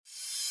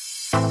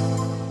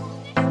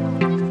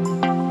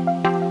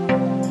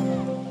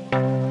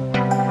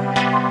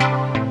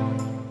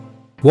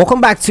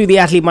Welcome back to the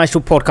Athlete Maestro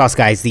podcast,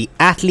 guys. The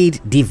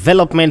athlete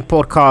development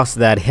podcast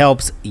that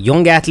helps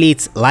young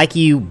athletes like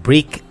you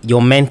break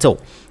your mental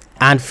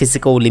and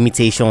physical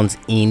limitations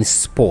in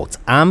sport.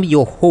 I'm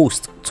your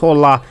host,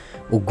 Tola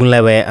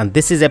Ogunlewe, and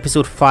this is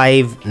episode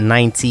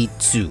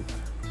 592.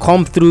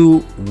 Come through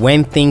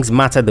when things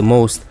matter the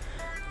most.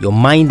 Your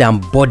mind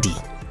and body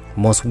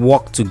must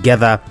work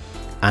together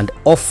and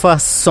offer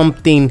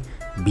something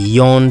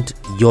beyond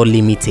your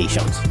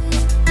limitations.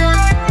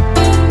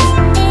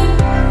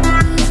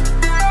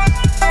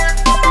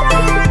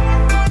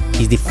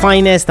 She's the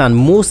finest and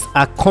most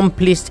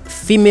accomplished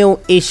female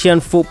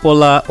Asian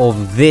footballer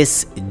of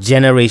this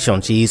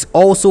generation. She is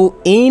also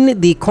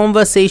in the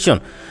conversation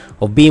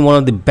of being one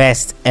of the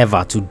best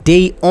ever.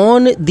 Today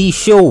on the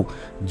show,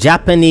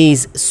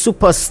 Japanese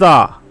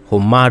superstar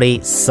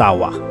Homare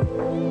Sawa.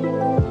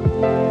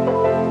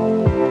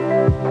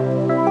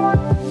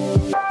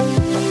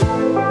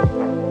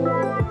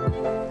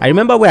 I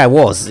remember where I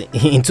was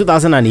in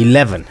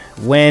 2011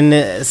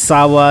 when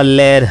Sawa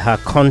led her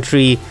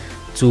country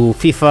to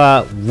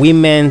FIFA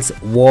Women's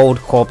World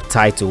Cup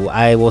title.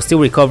 I was still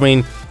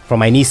recovering from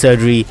my knee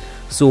surgery,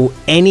 so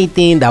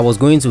anything that was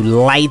going to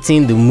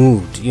lighten the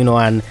mood,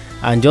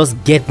 and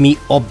just get me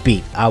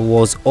upbeat, I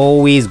was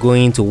always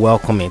going to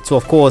welcome it. So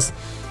of course,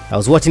 I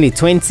was watching the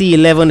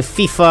 2011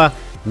 FIFA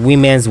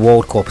Women's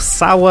World Cup.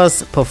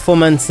 Sawa's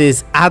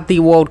performances at the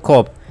World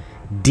Cup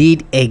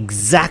did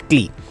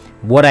exactly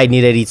what I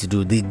needed it to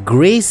do. The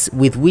grace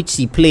with which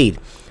she played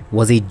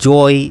was a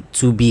joy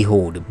to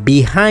behold.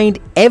 Behind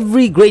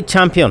every great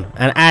champion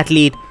and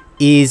athlete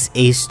is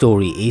a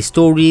story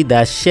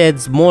that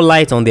sheds more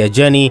light on their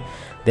journey,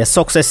 their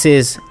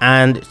successes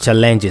and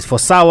challenges. For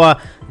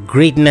Sawa,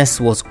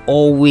 greatness was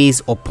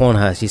always upon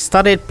her. She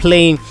started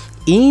playing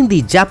in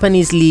the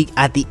Japanese league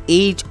at the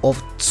age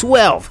of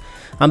 12,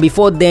 and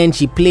before then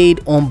she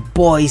played on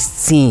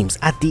boys teams.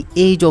 At the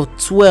age of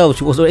 12,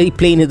 she was already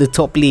playing in the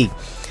top league.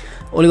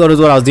 Only God knows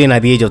what I was doing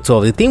at the age of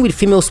 12. The thing with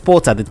female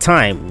sports at the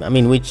time,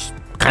 which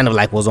kind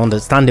of was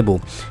understandable,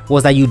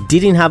 was that you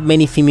didn't have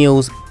many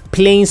females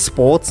playing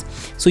sports,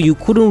 so you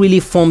couldn't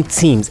really form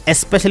teams,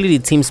 especially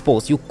the team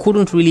sports. You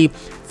couldn't really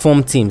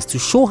form teams. To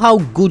show how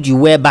good you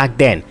were back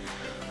then,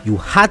 you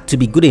had to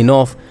be good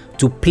enough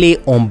to play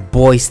on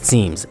boys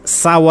teams.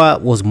 Sawa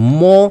was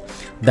more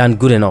than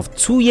good enough.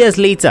 2 years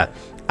later,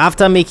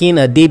 after making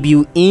a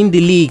debut in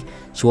the league,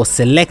 she was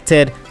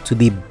selected to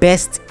the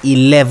best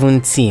 11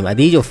 team. At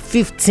the age of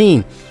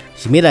 15,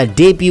 she made her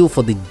debut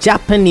for the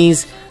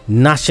Japanese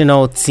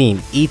national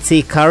team. It's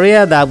a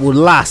career that would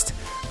last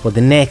for the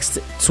next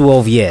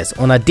 12 years.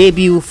 On her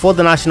debut for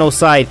the national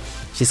side,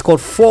 she scored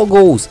 4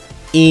 goals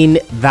in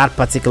that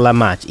particular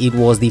match. It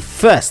was the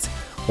first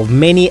of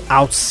many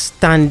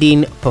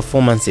outstanding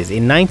performances.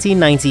 In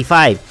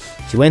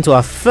 1995, she went to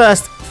her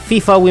first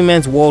FIFA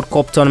Women's World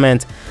Cup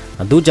tournament,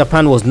 and though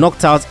Japan was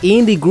knocked out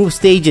in the group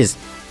stages,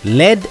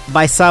 led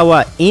by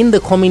Sawa, in the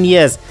coming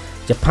years,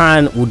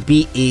 Japan would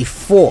be a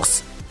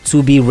force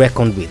to be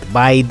reckoned with.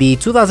 By the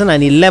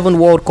 2011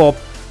 World Cup,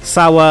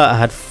 Sawa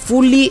had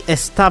fully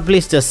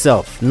established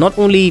herself not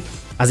only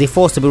as a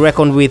force to be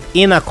reckoned with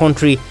in her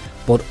country,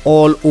 but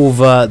all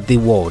over the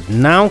world.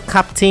 Now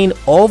captain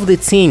of the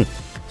team,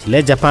 she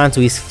led Japan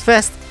to its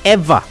first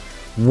ever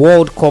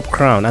World Cup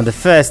crown, and the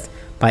first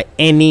by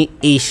any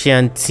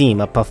Asian team.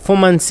 Her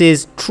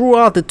performances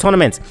throughout the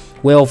tournament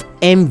were of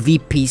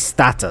MVP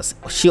status.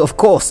 She, of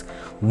course,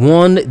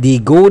 won the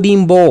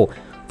Golden Ball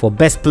for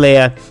Best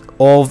Player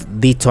of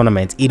the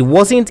tournament. It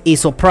wasn't a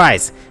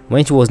surprise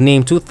when she was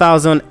named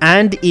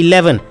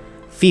 2011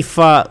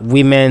 FIFA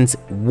Women's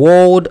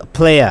World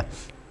Player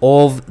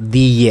of the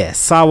Year.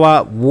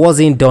 Sawa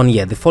wasn't done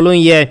yet. The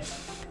following year,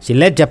 she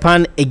led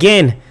Japan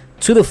again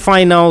to the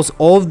finals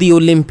of the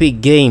Olympic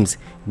Games,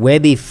 where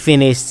they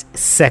finished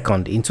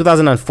second. In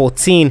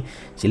 2014,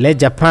 she led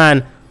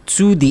Japan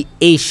to the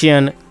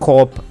Asian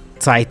Cup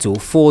title.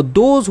 For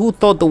those who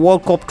thought the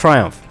World Cup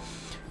triumph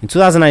in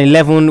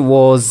 2011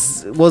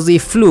 was a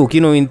fluke,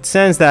 in the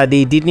sense that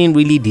they didn't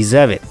really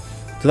deserve it,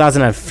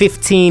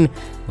 2015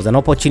 was an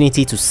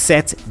opportunity to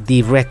set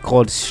the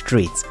record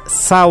straight.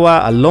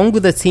 Sawa, along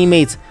with the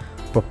teammates,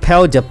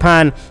 propelled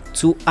Japan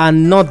to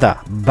another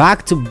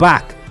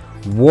back-to-back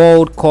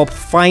World Cup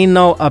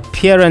final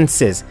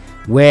appearances,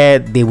 where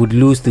they would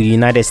lose to the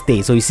United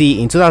States. So you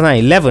see, in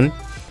 2011,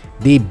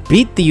 they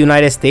beat the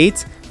United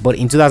States, but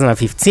in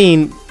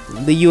 2015,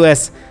 the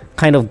US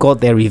kind of got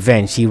their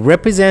revenge. She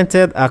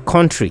represented her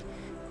country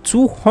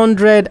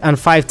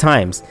 205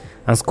 times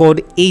and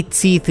scored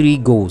 83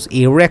 goals,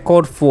 a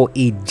record for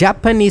a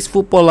Japanese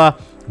footballer,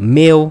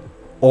 male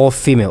or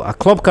female. Her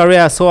club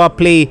career saw her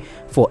play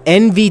for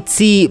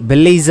NVT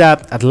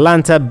Belleza,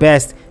 Atlanta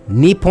Best,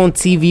 Nippon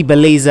TV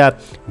Belleza,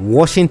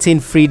 Washington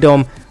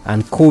Freedom,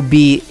 and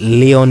Kobe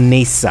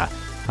Leonesa.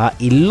 Her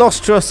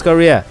illustrious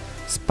career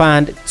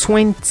spanned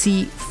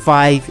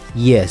 25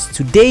 years.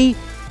 Today,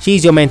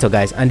 she's your mentor,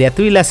 guys, and there are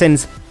 3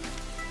 lessons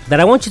that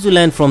I want you to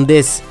learn from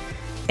this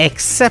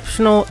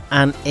exceptional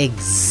and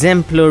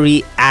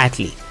exemplary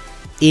athlete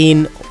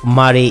in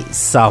Homare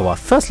Sawa.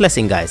 First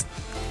lesson, guys: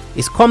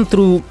 is come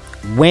through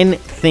when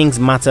things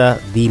matter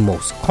the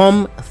most.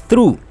 Come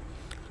through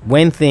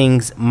when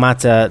things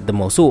matter the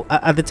most. So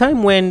at the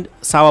time when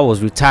Sawa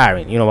was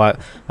retiring, I kind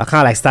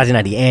of like starting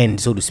at the end,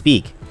 so to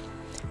speak.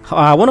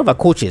 One of our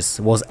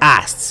coaches was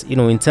asked,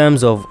 in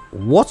terms of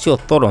what's your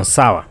thought on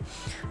Sawa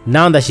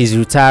now that she's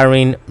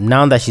retiring,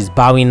 now that she's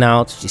bowing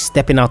out, she's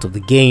stepping out of the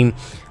game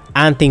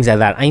and things like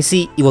that. And you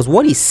see, it was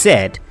what he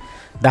said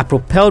that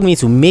propelled me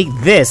to make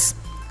this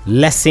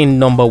lesson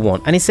number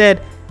one. And he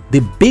said, the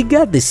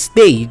bigger the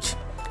stage,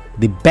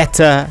 the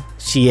better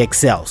she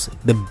excels.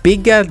 The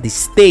bigger the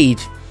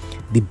stage,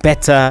 the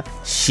better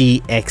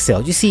she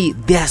excels. You see,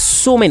 there are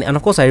so many. And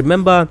of course, I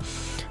remember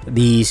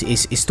the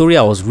story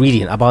I was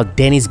reading about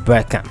Dennis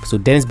Bergkamp. So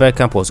Dennis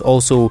Bergkamp was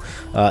also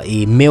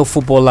a male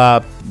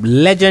footballer,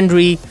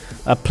 legendary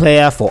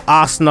player for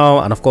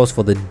Arsenal and of course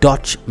for the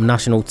Dutch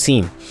national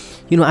team.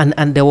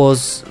 And there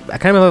was, I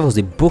can't remember if it was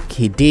a book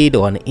he did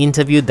or an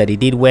interview that he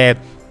did where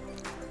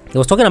he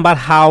was talking about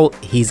how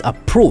his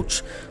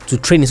approach to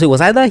training. So it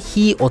was either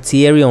he or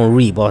Thierry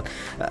Henry, but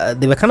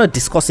they were kind of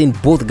discussing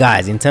both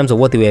guys in terms of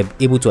what they were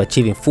able to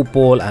achieve in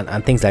football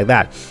and things like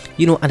that.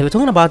 And they were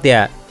talking about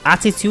their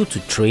attitude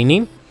to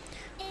training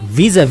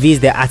vis-a-vis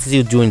their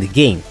attitude during the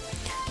game.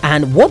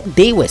 And what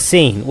they were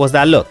saying was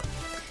that, look,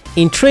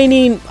 in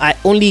training, I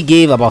only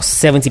gave about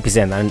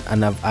 70%.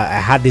 And I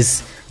had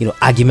this,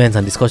 argument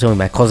and discussion with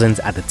my cousins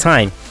at the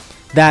time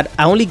that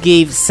I only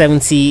gave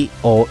 70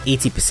 or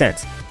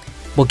 80%.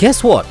 But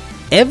guess what?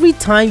 Every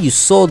time you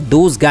saw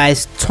those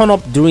guys turn up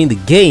during the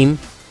game,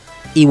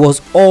 it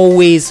was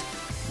always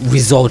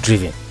result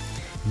driven.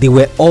 They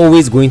were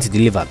always going to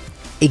deliver.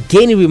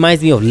 Again, it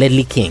reminds me of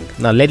Ledley King.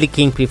 Now, Ledley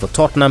King played for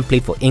Tottenham,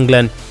 played for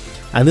England,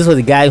 and this was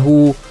the guy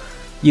who,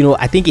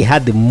 I think he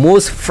had the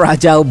most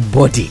fragile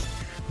body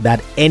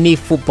that any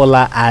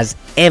footballer has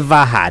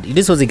ever had.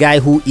 This was a guy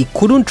who he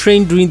couldn't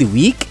train during the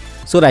week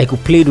so that he could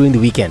play during the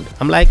weekend.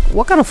 I'm like,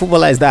 what kind of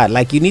footballer is that?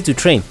 Like, you need to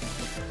train.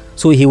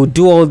 So he would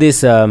do all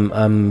these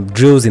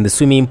drills in the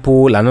swimming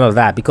pool and all of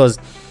that, because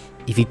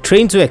if he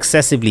trained too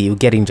excessively, he'll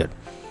get injured.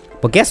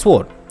 But guess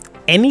what?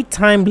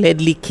 Anytime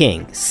Ledley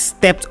King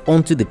stepped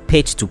onto the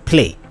pitch to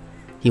play,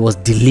 he was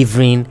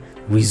delivering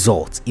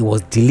results. He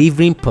was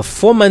delivering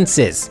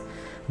performances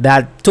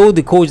that told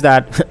the coach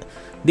that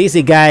this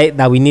is a guy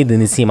that we need in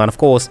the team. And of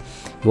course,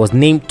 he was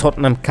named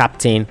Tottenham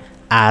captain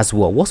as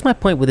well. What's my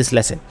point with this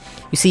lesson?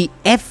 You see,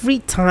 every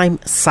time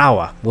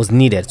Sawa was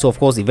needed, so of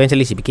course,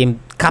 eventually she became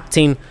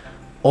captain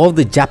of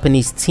the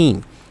Japanese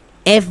team.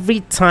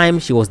 Every time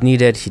she was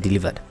needed, she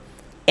delivered.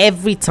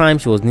 Every time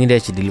she was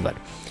needed, she delivered.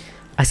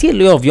 I see a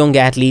lot of young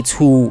athletes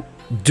who,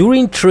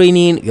 during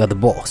training, you're the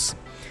boss.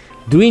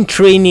 During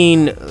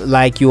training,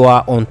 like you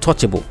are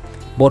untouchable.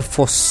 But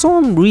for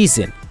some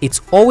reason,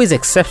 it's always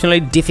exceptionally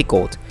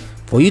difficult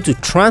for you to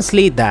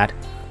translate that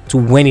to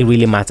when it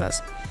really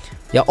matters.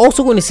 You're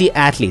also going to see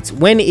athletes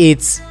when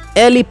it's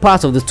early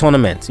part of the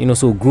tournament,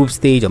 so group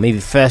stage or maybe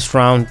first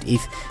round,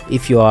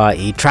 if you are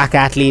a track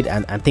athlete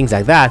and things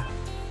like that,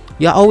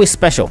 you're always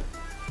special.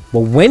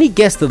 But when it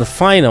gets to the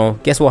final,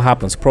 guess what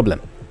happens?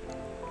 Problem.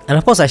 And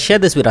of course, I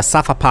shared this with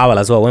Asafa Powell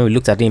as well when we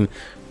looked at him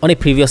on a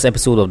previous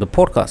episode of the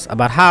podcast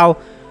about how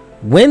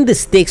when the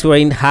stakes were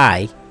in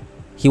high,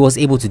 he was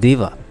able to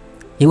deliver.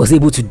 He was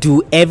able to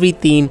do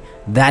everything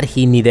that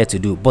he needed to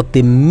do. But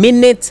the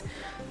minute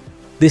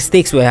the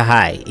stakes were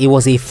high, it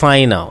was a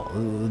final,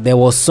 there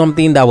was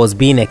something that was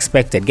being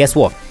expected, guess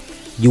what?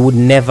 You would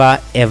never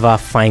ever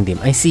find him.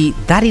 I see,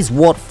 that is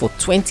what for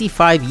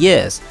 25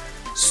 years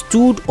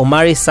stood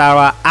Omari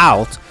Sawa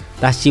out,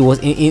 that she was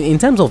in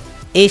terms of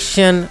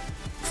Asian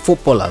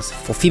footballers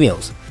for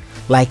females,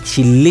 like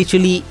she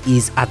literally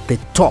is at the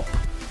top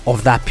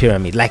of that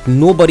pyramid. Like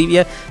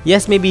nobody,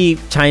 yes, maybe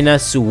China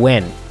Su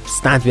Wen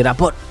stands with her,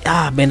 but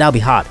man, that'll be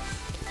hard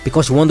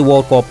because she won the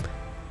World Cup,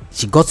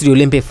 she got to the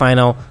Olympic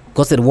final,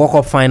 got to the World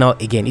Cup final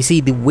again. You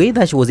see, the way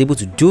that she was able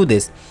to do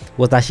this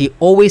was that she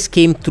always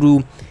came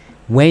through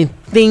when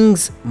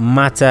things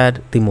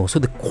mattered the most. So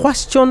the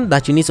question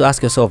that you need to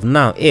ask yourself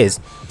now is,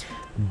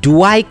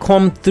 do I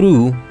come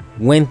through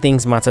when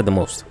things matter the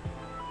most?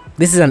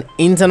 This is an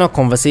internal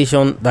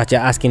conversation that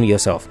you're asking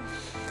yourself.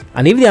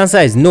 And if the answer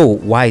is no,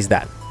 why is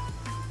that?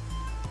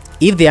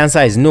 If the answer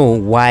is no,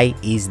 why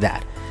is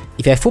that?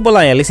 If you're a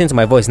footballer and you're listening to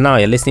my voice now,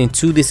 you're listening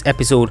to this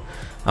episode,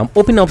 I'm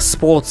opening up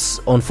sports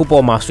on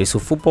Football Mastery. So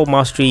Football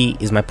Mastery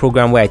is my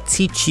program where I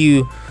teach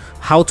you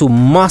how to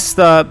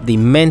master the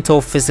mental,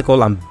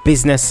 physical, and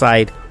business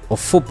side of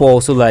football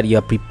so that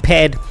you're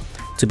prepared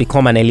to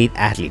become an elite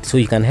athlete. So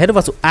you can head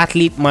over to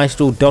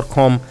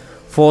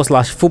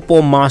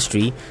athletemaestro.com/football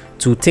mastery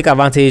to take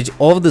advantage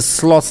of the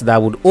slots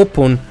that would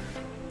open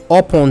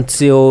up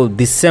until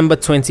December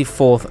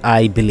 24th,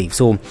 I believe.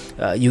 So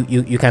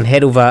you can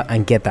head over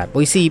and get that.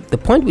 But you see, the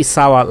point with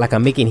Sawa, like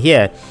I'm making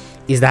here,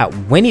 is that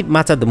when it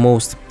mattered the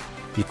most,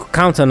 you could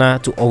count on her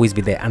to always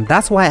be there. And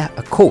that's why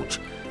a coach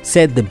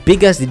said the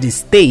bigger the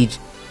stage,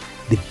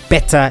 the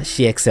better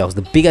she excels.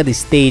 The bigger the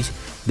stage,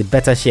 the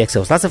better she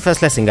excels. That's the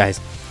first lesson,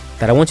 guys,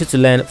 that I want you to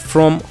learn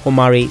from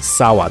Omari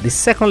Sawa. The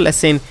second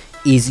lesson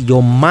is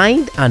your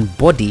mind and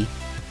body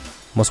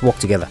must work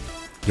together.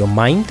 Your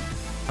mind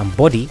and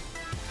body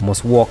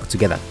must work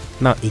together.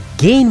 Now,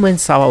 again, when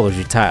Sawa was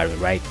retiring,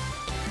 right,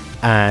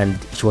 and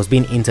she was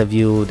being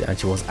interviewed and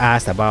she was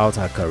asked about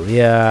her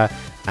career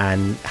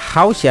and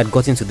how she had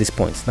gotten to this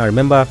point. Now,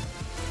 remember,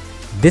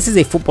 this is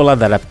a footballer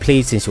that had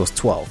played since she was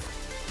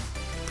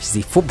 12. She's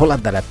a footballer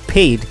that had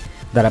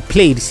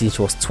played since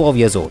she was 12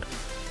 years old.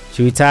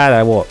 She retired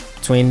at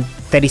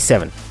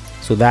 37.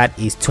 So that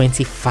is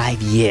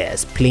 25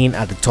 years playing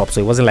at the top.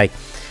 So it wasn't like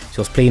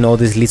she was playing all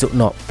this little,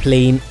 no,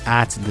 playing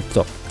at the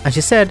top. And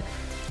she said,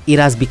 it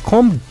has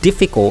become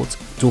difficult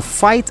to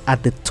fight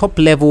at the top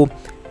level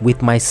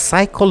with my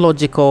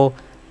psychological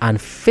and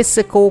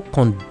physical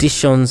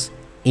conditions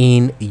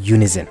in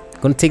unison.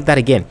 I'm going to take that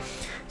again.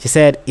 She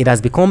said, it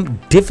has become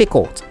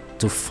difficult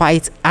to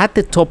fight at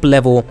the top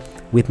level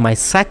with my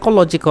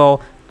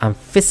psychological and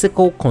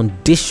physical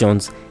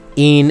conditions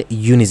in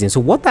unison. So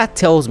what that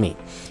tells me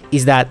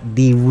is that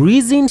the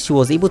reason she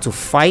was able to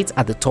fight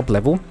at the top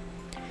level,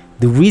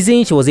 the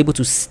reason she was able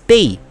to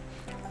stay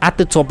at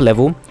the top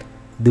level,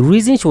 the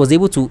reason she was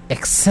able to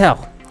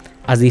excel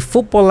as a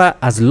footballer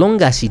as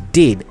long as she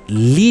did,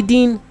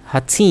 leading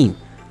her team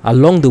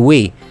along the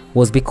way,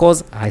 was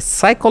because her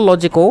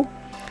psychological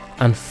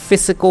and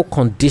physical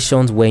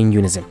conditions were in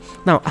unison.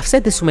 Now, I've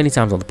said this so many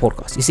times on the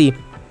podcast. You see,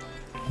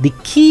 the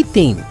key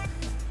thing,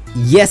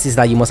 yes, is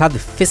that you must have the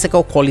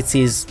physical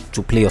qualities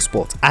to play your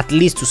sport, at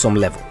least to some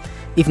level.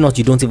 If not,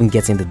 you don't even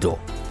get in the door.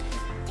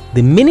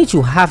 The minute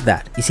you have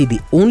that, you see,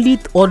 the only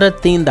other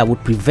thing that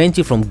would prevent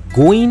you from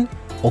going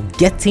or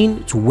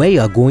getting to where you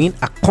are going,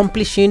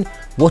 accomplishing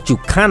what you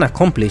can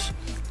accomplish,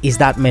 is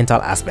that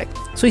mental aspect.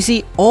 So you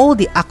see, all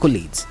the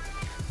accolades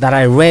that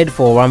I read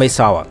for Orambe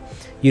Sawa,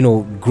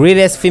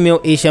 greatest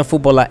female Asian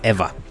footballer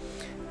ever,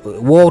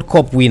 World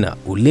Cup winner,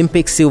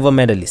 Olympic silver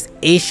medalist,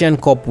 Asian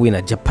Cup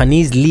winner,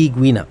 Japanese league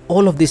winner,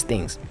 all of these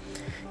things.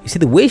 You see,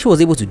 the way she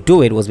was able to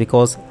do it was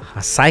because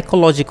her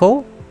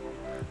psychological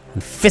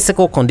and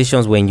physical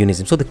conditions were in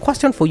unison. So the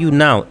question for you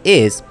now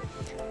is,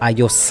 are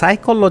your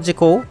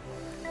psychological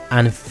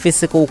and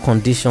physical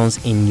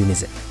conditions in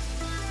unison?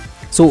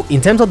 So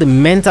in terms of the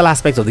mental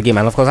aspect of the game,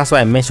 and of course that's why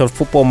I mentioned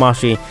football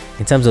mastery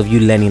in terms of you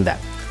learning that.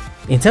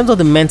 In terms of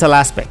the mental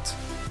aspect,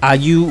 are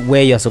you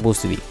where you're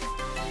supposed to be?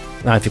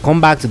 Now, if you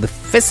come back to the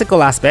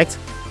physical aspect,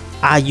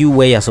 are you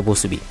where you're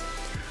supposed to be?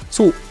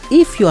 So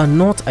if you are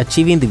not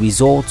achieving the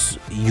results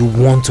you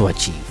want to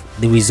achieve,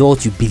 the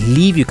results you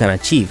believe you can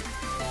achieve,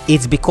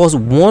 it's because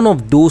one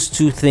of those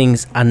two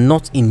things are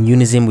not in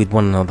unison with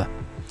one another.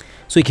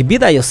 So it could be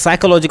that your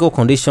psychological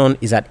condition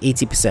is at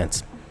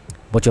 80%,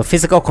 but your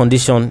physical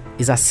condition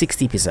is at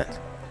 60%.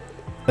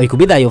 Or it could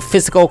be that your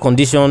physical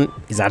condition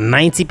is at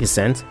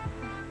 90%,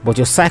 but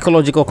your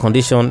psychological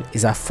condition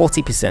is at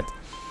 40%.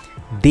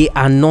 They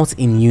are not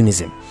in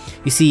unison.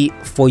 You see,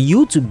 for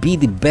you to be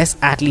the best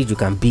athlete you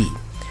can be,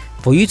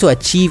 for you to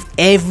achieve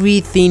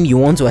everything you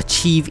want to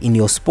achieve in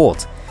your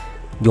sport,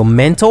 your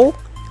mental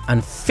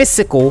and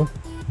physical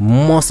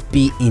must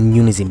be in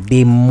unison.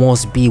 They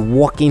must be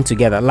working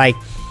together. Like,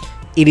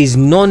 it is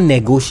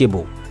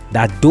non-negotiable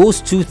that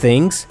those two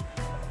things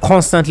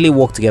constantly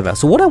work together.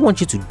 So what I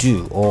want you to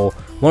do, or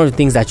one of the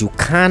things that you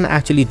can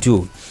actually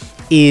do,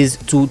 is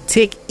to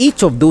take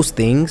each of those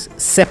things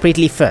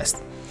separately first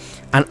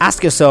and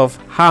ask yourself,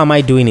 how am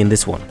I doing in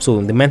this one? So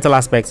in the mental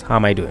aspect, how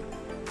am I doing?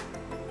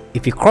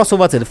 If you cross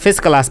over to the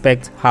physical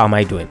aspect, how am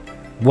I doing?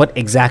 What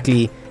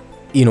exactly,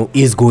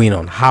 is going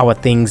on? How are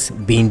things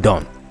being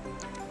done?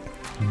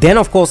 Then,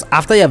 of course,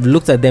 after you have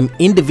looked at them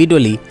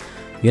individually,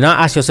 you now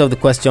ask yourself the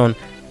question,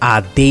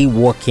 are they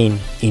working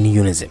in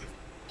unison?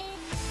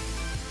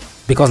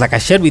 Because like I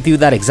shared with you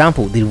that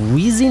example, the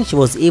reason she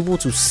was able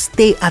to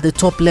stay at the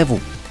top level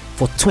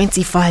for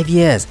 25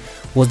 years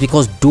was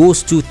because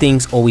those two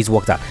things always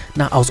worked out.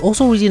 Now, I was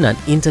also reading an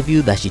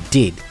interview that she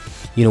did,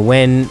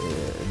 when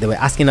they were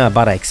asking her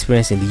about her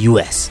experience in the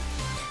US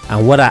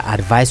and what her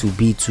advice would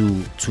be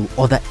to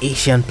other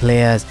Asian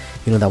players,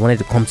 that wanted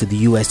to come to the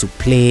US to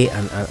play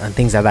and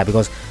things like that,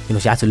 because,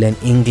 she had to learn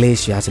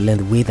English, she had to learn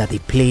the way that they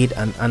played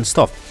and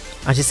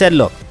stuff. And she said,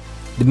 look,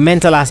 the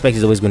mental aspect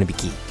is always going to be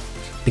key,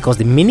 because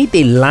the minute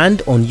they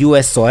land on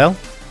US soil,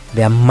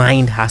 their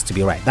mind has to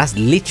be right. That's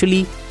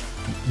literally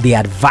the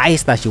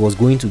advice that she was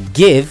going to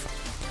give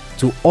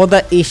to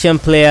other Asian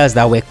players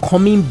that were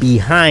coming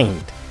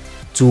behind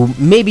to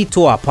maybe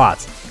toe her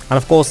part. And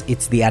of course,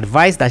 it's the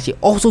advice that she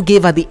also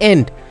gave at the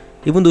end,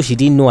 even though she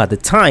didn't know at the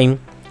time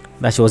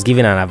that she was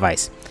giving an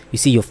advice. You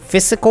see, your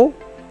physical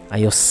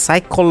and your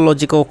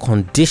psychological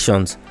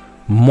conditions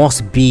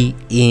must be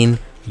in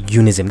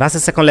unison. That's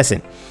the second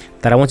lesson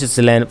that I want you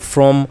to learn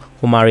from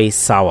Orambe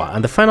Sawa.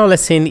 And the final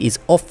lesson is,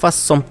 offer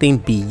something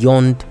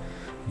beyond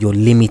your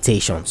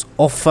limitations.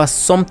 Offer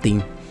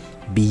something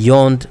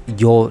beyond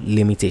your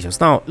limitations.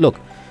 Now, look,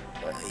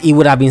 it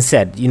would have been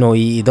said,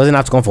 it doesn't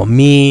have to come from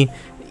me.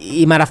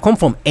 It might have come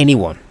from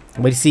anyone.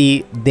 But you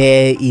see,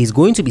 there is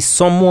going to be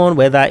someone,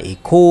 whether a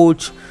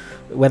coach,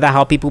 whether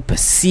how people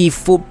perceive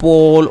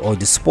football or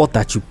the sport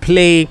that you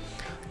play,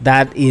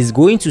 that is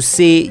going to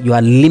say you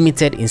are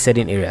limited in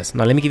certain areas.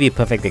 Now, let me give you a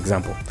perfect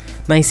example.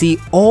 Now, you see,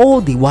 all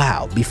the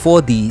while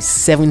before the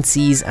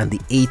 70s and the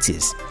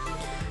 80s,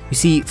 you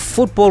see,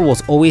 football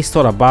was always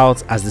thought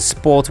about as the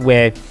sport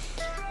where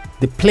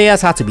the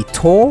players had to be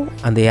tall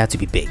and they had to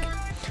be big.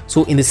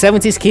 So in the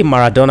 70s came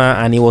Maradona,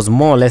 and it was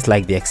more or less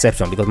like the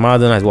exception, because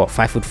Maradona is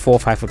 5'4",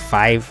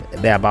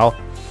 5'5", thereabout.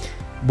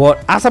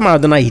 But after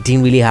Maradona, he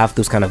didn't really have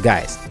those kind of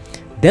guys.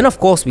 Then, of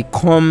course, we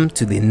come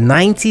to the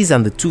 90s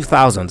and the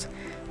 2000s,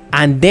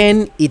 and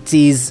then it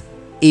is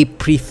a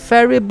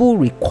preferable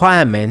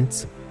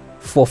requirement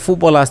for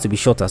footballers to be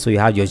shorter. So you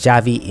have your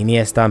Xavi,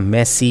 Iniesta,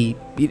 Messi,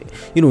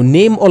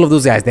 name all of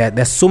those guys.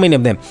 There's so many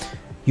of them.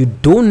 You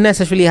don't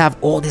necessarily have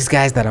all these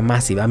guys that are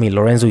massive. I mean,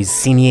 Lorenzo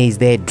Insigne is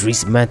there,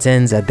 Dries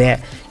Mertens are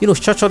there,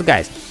 short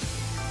guys.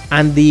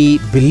 And the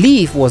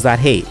belief was that,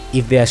 hey,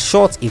 if they're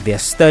short, if they're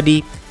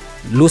sturdy,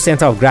 low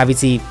center of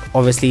gravity,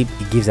 obviously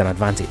it gives an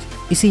advantage.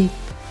 You see,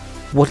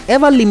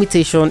 whatever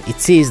limitation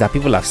it is that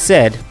people have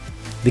said,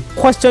 the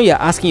question you're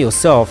asking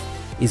yourself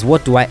is,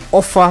 what do I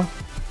offer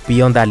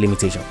beyond that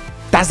limitation?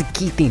 That's the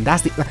key thing.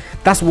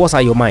 That's what's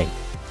on your mind.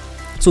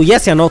 So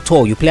yes, you're not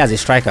tall, you play as a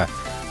striker.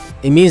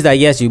 It means that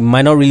yes, you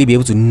might not really be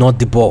able to nod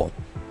the ball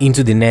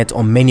into the net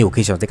on many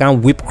occasions. They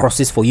can't whip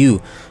crosses for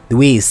you the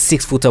way a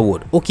 6-footer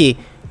would. Okay,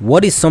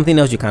 what is something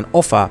else you can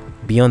offer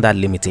beyond that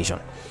limitation?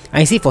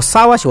 And you see, for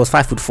Sawa, she was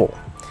 5'4",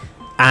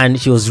 and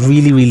she was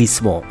really, really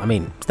small. I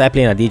mean, started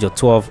playing at the age of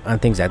 12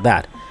 and things like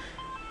that.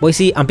 But you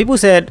see, and people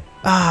said,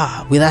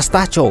 with her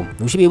stature,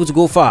 we should be able to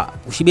go far.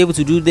 We should be able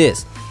to do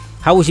this.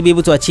 How will she be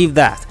able to achieve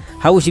that?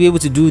 How will she be able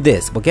to do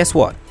this? But guess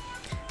what?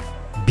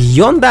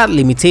 Beyond that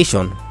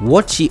limitation,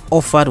 what she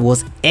offered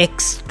was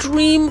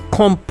extreme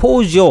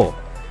composure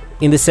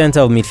in the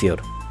center of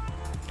midfield.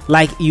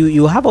 Like,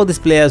 you have all these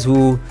players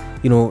who,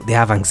 they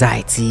have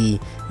anxiety,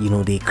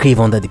 they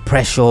crave under the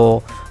pressure,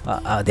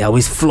 they're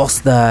always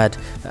flustered,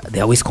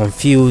 they're always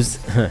confused.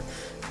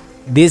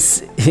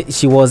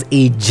 She was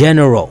a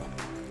general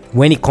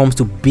when it comes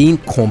to being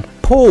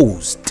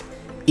composed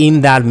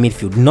in that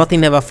midfield.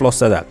 Nothing ever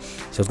flustered her.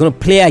 She was going to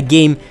play a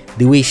game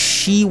the way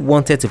she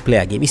wanted to play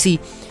a game. You see,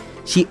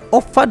 she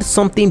offered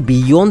something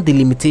beyond the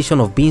limitation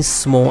of being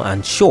small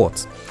and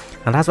short,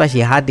 and that's why she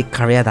had the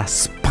career that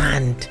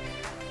spanned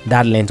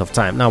that length of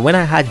time. Now, when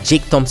I had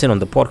Jake Thompson on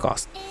the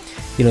podcast,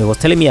 he was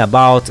telling me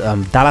about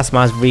Dallas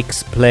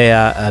Mavericks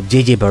player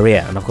JJ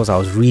Barea, and of course I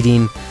was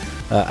reading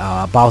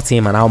about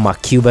him and how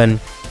Mark Cuban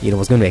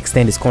was going to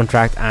extend his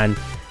contract. And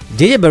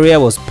JJ Barea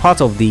was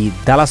part of the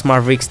Dallas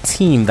Mavericks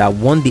team that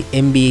won the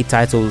NBA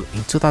title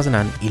in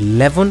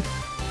 2011,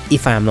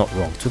 if I am not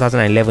wrong.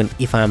 2011,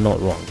 if I am not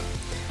wrong.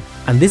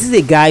 And this is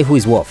a guy who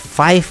is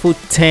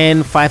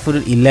 5'10",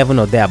 5'11"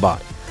 or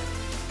thereabout.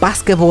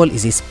 Basketball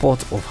is a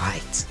sport of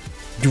height.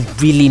 You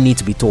really need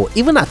to be tall.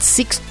 Even at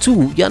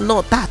 6'2", you're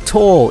not that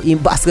tall in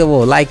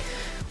basketball. Like,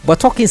 we're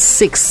talking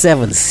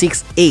 6'7",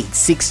 6'8",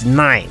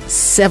 6'9",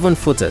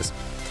 7-footers.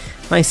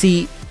 Now, you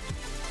see,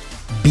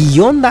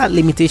 beyond that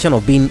limitation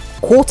of being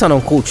quote and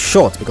unquote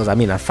short, because I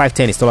mean, at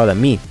 5'10", he's taller than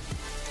me,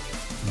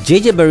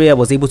 JJ Barea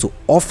was able to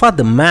offer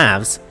the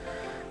Mavs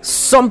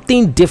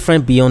something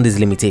different beyond this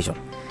limitation.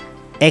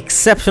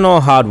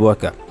 Exceptional hard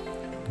worker,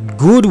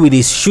 good with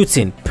his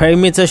shooting,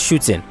 perimeter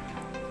shooting,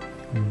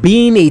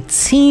 being a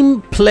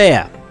team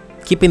player,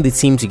 keeping the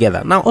team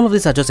together. Now, all of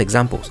these are just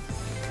examples.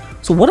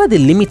 So what are the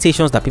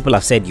limitations that people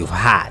have said you've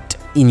had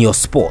in your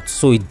sport?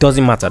 So it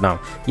doesn't matter now.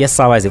 Yes,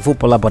 Sawa is a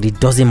footballer, but it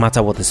doesn't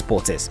matter what the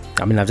sport is.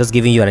 I mean, I've just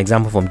given you an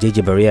example from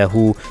JJ Barea,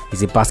 who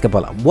is a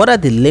basketballer. What are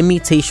the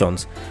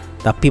limitations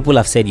that people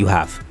have said you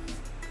have?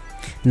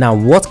 Now,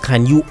 what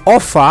can you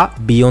offer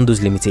beyond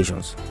those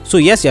limitations? So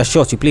yes, you're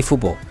short, you play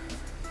football,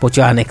 but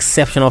you're an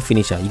exceptional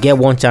finisher. You get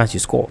one chance, you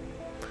score.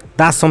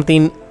 That's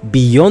something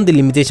beyond the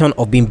limitation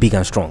of being big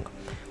and strong.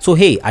 So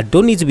hey, I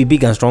don't need to be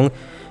big and strong.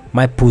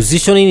 My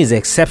positioning is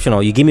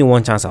exceptional. You give me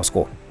one chance, I'll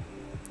score.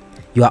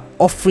 You are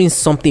offering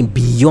something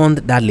beyond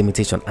that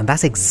limitation, and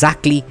that's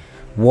exactly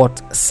what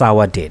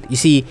Sawa did. You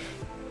see,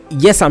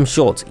 yes, I'm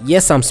short,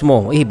 yes, I'm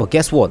small. Hey, but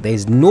guess what? There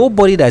is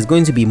nobody that is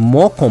going to be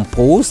more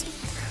composed,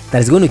 that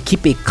is going to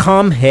keep a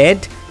calm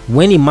head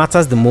when it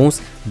matters the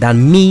most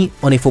than me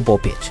on a football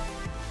pitch.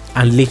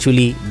 And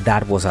literally,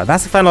 that was her.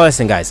 That's the final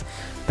lesson, guys,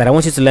 that I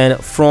want you to learn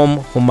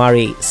from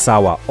Omari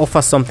Sawa.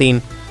 Offer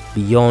something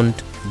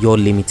beyond your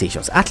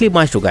limitations. Athlete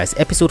Maestro, guys,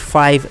 episode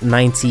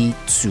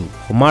 592.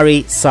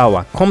 Omari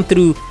Sawa. Come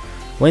through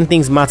when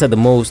things matter the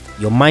most.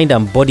 Your mind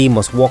and body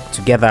must work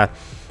together,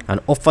 and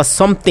offer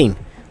something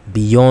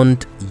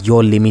beyond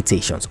your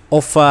limitations.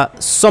 Offer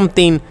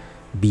something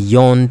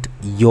beyond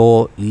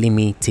your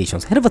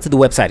limitations. Head over to the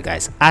website,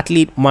 guys,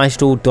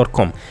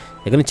 athletemaestro.com.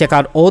 You're going to check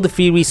out all the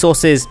free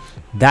resources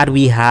that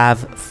we have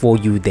for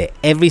you there.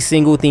 Every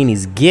single thing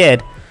is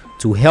geared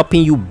to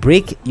helping you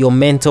break your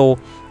mental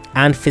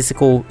and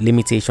physical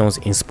limitations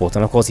in sport.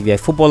 And of course, if you're a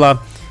footballer,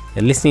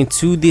 you're listening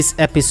to this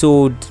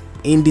episode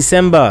in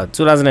December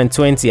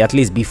 2020, at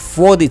least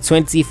before the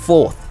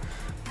 24th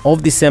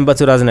of December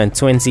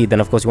 2020, then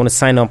of course you want to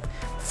sign up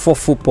for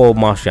football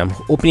mastery. I'm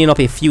opening up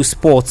a few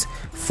sports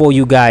for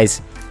you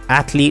guys.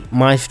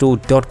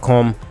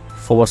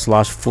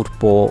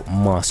 athletemaestro.com/football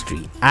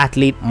mastery.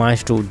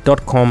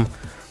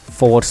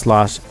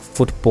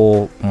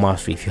 athletemaestro.com/football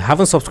mastery. If you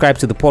haven't subscribed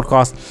to the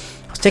podcast,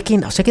 I was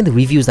checking the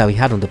reviews that we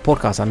had on the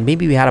podcast, and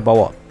maybe we had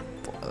about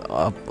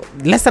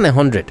less than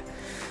 100.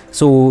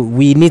 So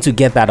we need to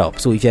get that up.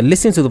 So if you're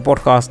listening to the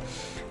podcast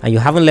and you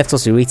haven't left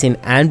us a rating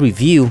and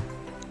review,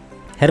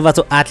 head over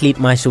to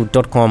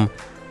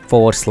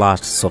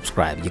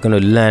athletemaestro.com/subscribe. You're going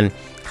to learn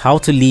how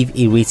to leave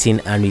a rating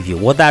and review.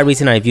 What that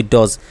rating and review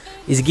does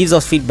is it gives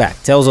us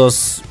feedback, tells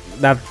us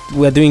that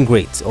we're doing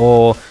great,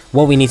 or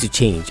what we need to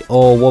change,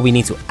 or what we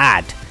need to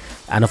add.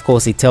 And of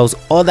course, it tells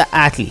other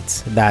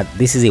athletes that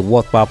this is a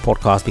worthwhile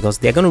podcast, because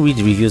they're going to read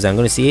the reviews and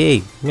going to say,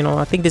 hey,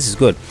 I think this is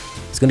good.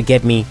 It's going to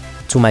get me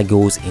to my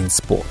goals in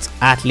sports.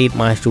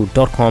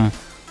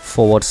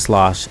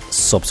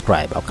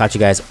 athletemaestro.com/subscribe. I'll catch you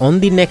guys on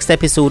the next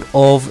episode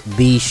of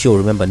the show.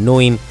 Remember,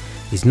 knowing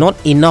is not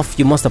enough.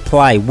 You must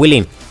apply.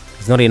 Willing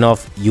is not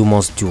enough. You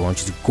must do. I want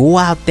you to go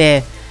out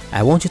there.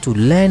 I want you to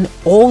learn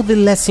all the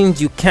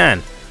lessons you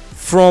can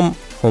from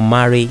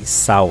Omari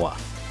Sawa.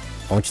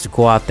 I want you to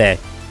go out there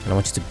and I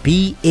want you to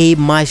be a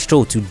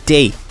maestro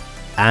today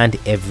and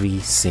every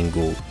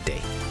single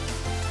day.